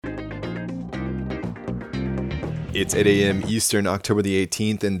It's 8 a.m. Eastern, October the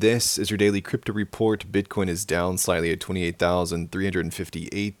 18th, and this is your daily crypto report. Bitcoin is down slightly at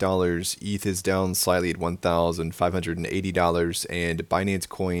 $28,358. ETH is down slightly at $1,580, and Binance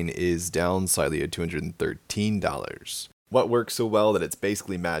Coin is down slightly at $213. What works so well that it's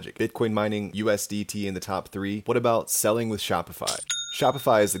basically magic? Bitcoin mining, USDT in the top 3. What about selling with Shopify?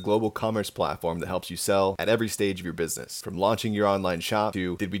 Shopify is the global commerce platform that helps you sell at every stage of your business. From launching your online shop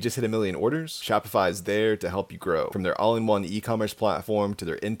to, did we just hit 1 million orders? Shopify is there to help you grow. From their all-in-one e-commerce platform to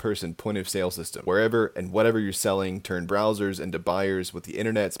their in-person point-of-sale system. Wherever and whatever you're selling, turn browsers into buyers with the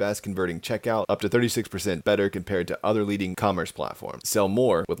internet's best converting checkout, up to 36% better compared to other leading commerce platforms. Sell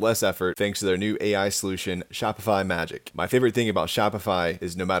more with less effort thanks to their new AI solution, Shopify Magic. My favorite thing about Shopify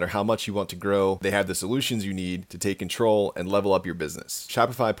is no matter how much you want to grow, they have the solutions you need to take control and level up your business.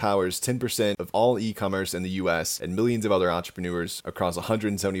 Shopify powers 10% of all e-commerce in the US and millions of other entrepreneurs across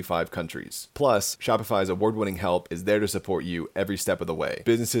 175 countries. Plus, Shopify's award-winning help is there to support you every step of the way.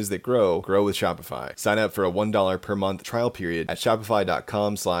 Businesses that grow with Shopify. Sign up for a $1 per month trial period at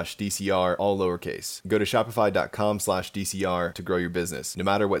shopify.com/DCR, all lowercase. Go to shopify.com/DCR to grow your business, no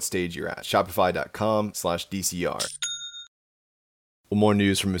matter what stage you're at. Shopify.com/DCR. Well, more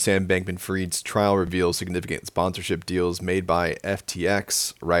news from Sam Bankman-Fried's trial reveals significant sponsorship deals made by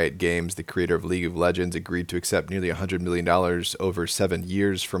FTX. Riot Games, the creator of League of Legends, agreed to accept nearly $100 million over 7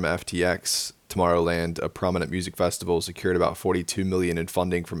 years from FTX. Tomorrowland, a prominent music festival, secured about $42 million in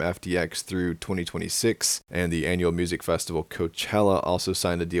funding from FTX through 2026, and the annual music festival Coachella also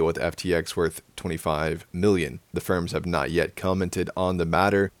signed a deal with FTX worth $25 million. The firms have not yet commented on the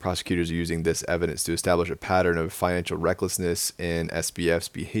matter. Prosecutors are using this evidence to establish a pattern of financial recklessness in SBF's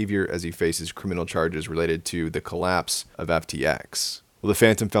behavior as he faces criminal charges related to the collapse of FTX. Well, the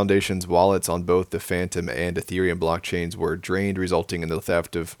Fantom Foundation's wallets on both the Fantom and Ethereum blockchains were drained, resulting in the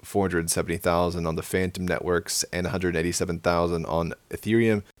theft of $470,000 on the Fantom networks and $187,000 on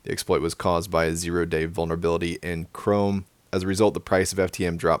Ethereum. The exploit was caused by a zero-day vulnerability in Chrome. As a result, the price of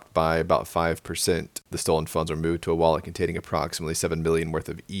FTM dropped by about 5%. The stolen funds were moved to a wallet containing approximately $7 million worth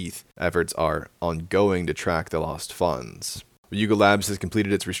of ETH. Efforts are ongoing to track the lost funds. Yuga Labs has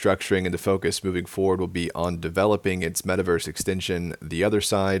completed its restructuring, and the focus moving forward will be on developing its metaverse extension, The Other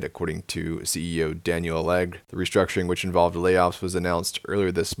Side, according to CEO Daniel Allegre. The restructuring, which involved layoffs, was announced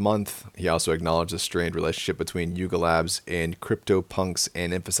earlier this month. He also acknowledged the strained relationship between Yuga Labs and CryptoPunks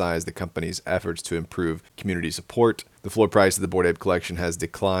and emphasized the company's efforts to improve community support. The floor price of the Bored Ape collection has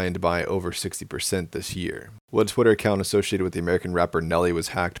declined by over 60% this year. Well, a Twitter account associated with the American rapper Nelly was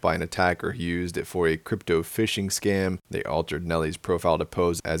hacked by an attacker who used it for a crypto phishing scam. They altered Nelly's profile to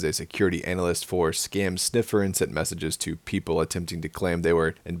pose as a security analyst for Scam Sniffer and sent messages to people attempting to claim they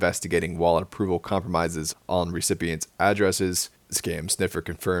were investigating wallet approval compromises on recipients' addresses. Scam Sniffer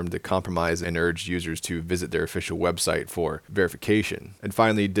confirmed the compromise and urged users to visit their official website for verification. And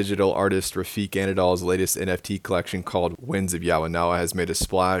finally, digital artist Rafiq Anadol's latest NFT collection called Winds of Yawanawa has made a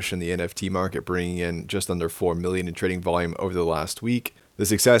splash in the NFT market, bringing in just under $4 million in trading volume over the last week. The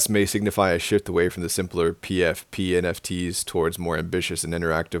success may signify a shift away from the simpler PFP NFTs towards more ambitious and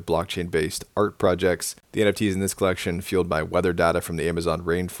interactive blockchain-based art projects. The NFTs in this collection, fueled by weather data from the Amazon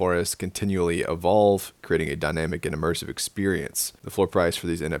rainforest, continually evolve, creating a dynamic and immersive experience. The floor price for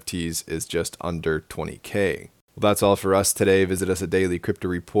these NFTs is just under $20K. Well, that's all for us today. Visit us at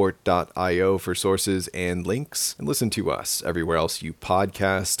dailycryptoreport.io for sources and links, and listen to us everywhere else you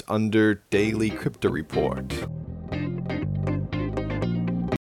podcast under Daily Crypto Report.